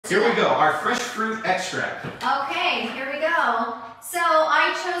Here we go, our fresh fruit extract. Okay, here we go. So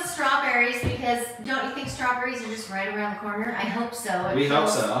I chose strawberries because don't you think strawberries are just right around the corner? I hope so. We hope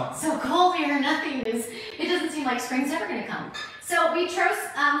so. So cold here, it doesn't seem like spring's ever gonna come. So we chose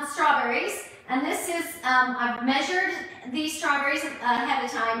strawberries, and this is, I've measured these strawberries ahead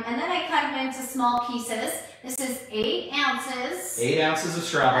of time, and then I cut them into small pieces. This is 8 ounces. 8 ounces of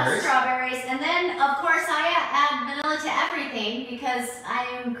strawberries. And then, of course, I add vanilla to everything because I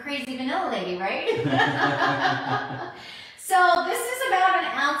am crazy vanilla lady, right? So this is about 1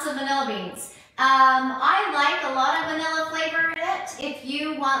 ounce of vanilla beans. I like a lot of vanilla flavor in it. If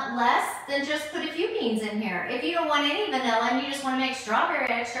you want less, then just put a few beans in here. If you don't want any vanilla and you just want to make strawberry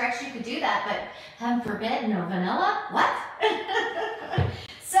extracts, you could do that, but heaven forbid, no vanilla? What?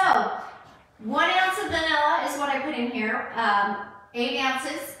 So, 1 ounce of vanilla is what I put in here. 8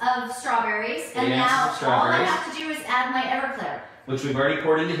 ounces of strawberries. And now all I have to do is add my Everclear. Which we've already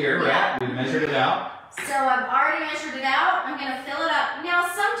poured into here, right? We've measured it out. So I've already measured it out. I'm going to fill it up. Now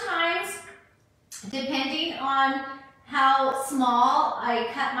sometimes, depending on how small I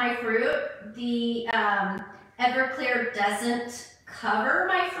cut my fruit, the Everclear doesn't cover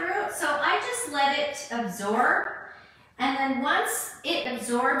my fruit. So I just let it absorb. And then once it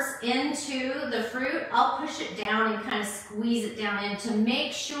absorbs into the fruit, I'll push it down and kind of squeeze it down in to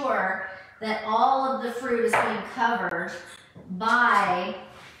make sure that all of the fruit is being covered by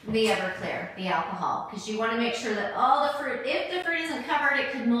the Everclear, the alcohol. Because you want to make sure that all the fruit, if the fruit isn't covered,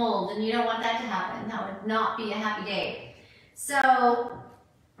 it could mold, and you don't want that to happen. That would not be a happy day. So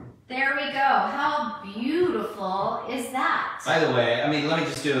there we go. How beautiful is that? By the way, I mean, let me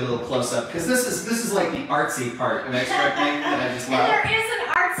just do a little close-up, because this is like the artsy part of extracting that I just love. And there is an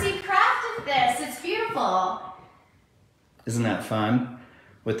artsy craft of this. It's beautiful. Isn't that fun?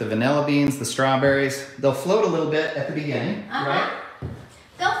 With the vanilla beans, the strawberries, they'll float a little bit at the beginning, right?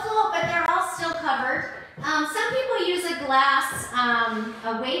 They'll float, but they're all still covered. Some people use a glass,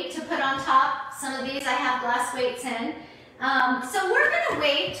 a weight to put on top. Some of these I have glass weights in. So we're going to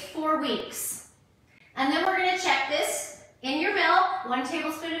wait 4 weeks. And then we're going to check this in your milk, 1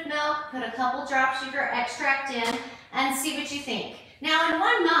 tablespoon of milk, put a couple drops of your extract in, and see what you think. Now in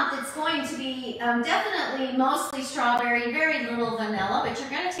 1 month it's going to be definitely mostly strawberry, very little vanilla, but you're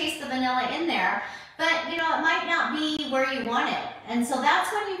going to taste the vanilla in there. But, you know, it might not be where you want it. And so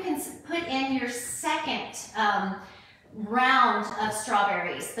that's when you can put in your second round of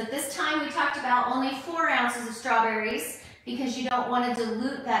strawberries. But this time we talked about only 4 ounces of strawberries because you don't want to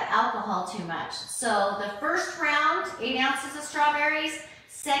dilute that alcohol too much. So the first round, 8 ounces of strawberries.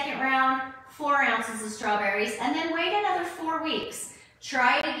 Second round, 4 ounces of strawberries. And then wait another 4 weeks.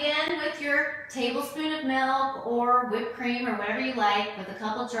 Try it again with your tablespoon of milk or whipped cream or whatever you like with a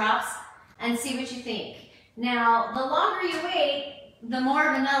couple drops, and see what you think. Now, the longer you wait, the more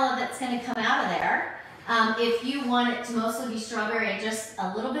vanilla that's going to come out of there. If you want it to mostly be strawberry and just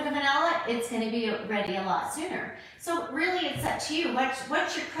a little bit of vanilla, it's going to be ready a lot sooner. So really, it's up to you.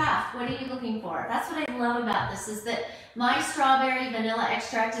 What's your craft? What are you looking for? That's what I love about this, is that my strawberry vanilla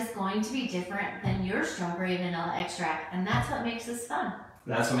extract is going to be different than your strawberry vanilla extract, and that's what makes this fun.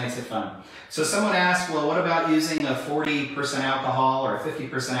 That's what makes it fun. So someone asked, well, what about using a 40% alcohol or a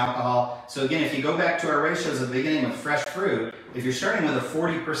 50% alcohol? So again, if you go back to our ratios at the beginning with fresh fruit, if you're starting with a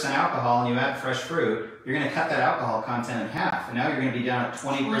 40% alcohol and you add fresh fruit, you're going to cut that alcohol content in half. And now you're going to be down at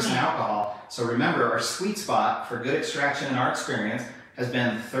 20% alcohol. So remember, our sweet spot for good extraction in our experience has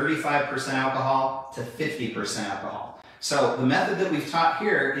been 35% alcohol to 50% alcohol. So the method that we've taught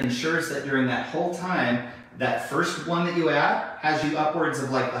here ensures that during that whole time, that first one that you add has you upwards of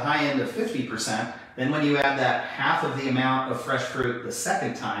like the high end of 50%. Then when you add that half of the amount of fresh fruit the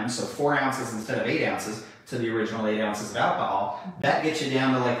second time, so 4 ounces instead of 8 ounces to the original 8 ounces of alcohol, that gets you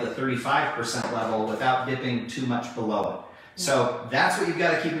down to like the 35% level without dipping too much below it. So that's what you've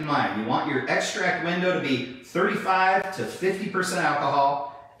got to keep in mind. You want your extract window to be 35 to 50% alcohol.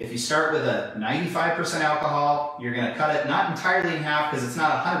 If you start with a 95% alcohol, you're going to cut it not entirely in half because it's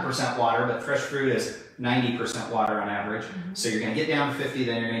not 100% water, but fresh fruit is 90% water on average. So you're going to get down to 50,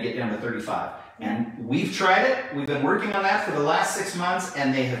 then you're going to get down to 35. And we've tried it. We've been working on that for the last 6 months,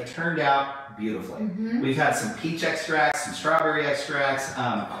 and they have turned out beautifully. We've had some peach extracts, some strawberry extracts,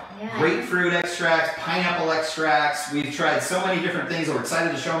 grapefruit extracts, pineapple extracts. We've tried so many different things, and we're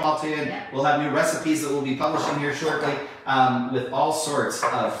excited to show them all to you. And we'll have new recipes that we'll be publishing here shortly with all sorts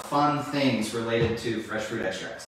of fun things related to fresh fruit extracts.